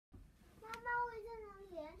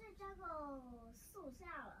下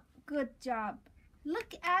了。Good job.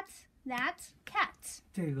 Look at that cat.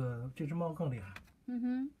 这只猫更厉害。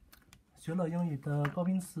嗯学了英语的高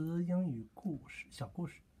频词英语小故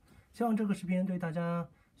事，希望这个视频对大家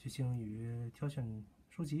学习英语挑选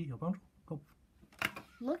书籍有帮助。Go.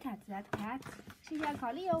 Look at that cat. 谢谢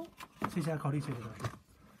考虑哦。谢谢考虑，谢谢老师。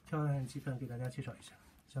挑选几本给大家介绍一下，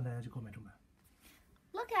希望大家去购买正版。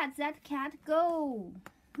Look at that cat go.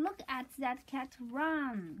 Look at that cat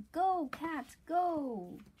run. Go cat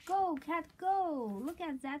go. Go cat go. Look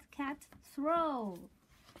at that cat throw.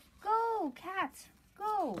 Go cat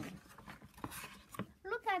go.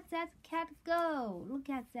 Look at that cat go. Look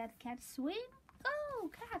at that cat swim. Go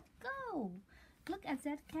cat go. Look at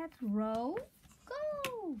that cat roll.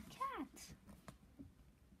 Go cat.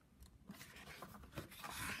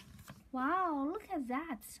 Wow, look at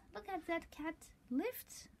that. Look at that cat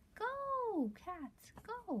lift. Go cat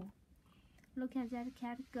go. Look at that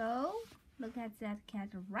cat go. Look at that cat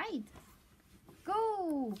ride.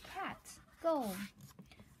 Go cat go.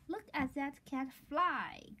 Look at that cat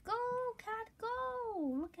fly. Go cat go.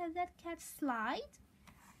 Look at that cat slide.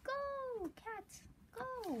 Go cat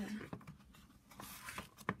go.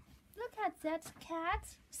 Look at that cat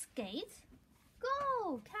skate.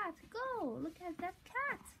 Go cat go. Look at that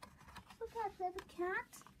cat. Look at that cat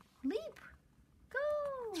leap. Go.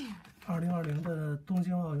 2020的东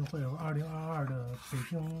京奥运会和2022的北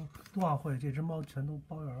京冬奥会，这只猫全都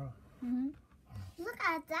包圆了。Look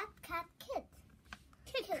at that cat kick.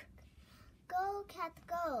 Kick. Go cat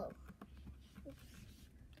go.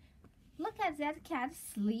 Look at that cat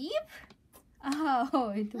sleep. Oh,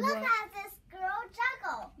 it Look was. at this girl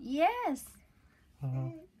juggle. Yes.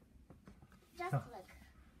 Just look.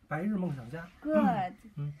 白日梦想家。 Good.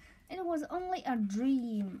 It was only a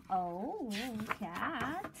dream. Oh,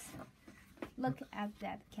 cat. Look at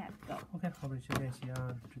that cat go. OK， 后边学练习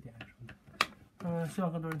啊，指点什么的。希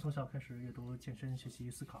望更多人从小开始阅读、健身、学习、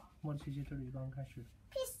思考。茉莉学习之旅刚刚开始。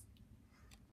屁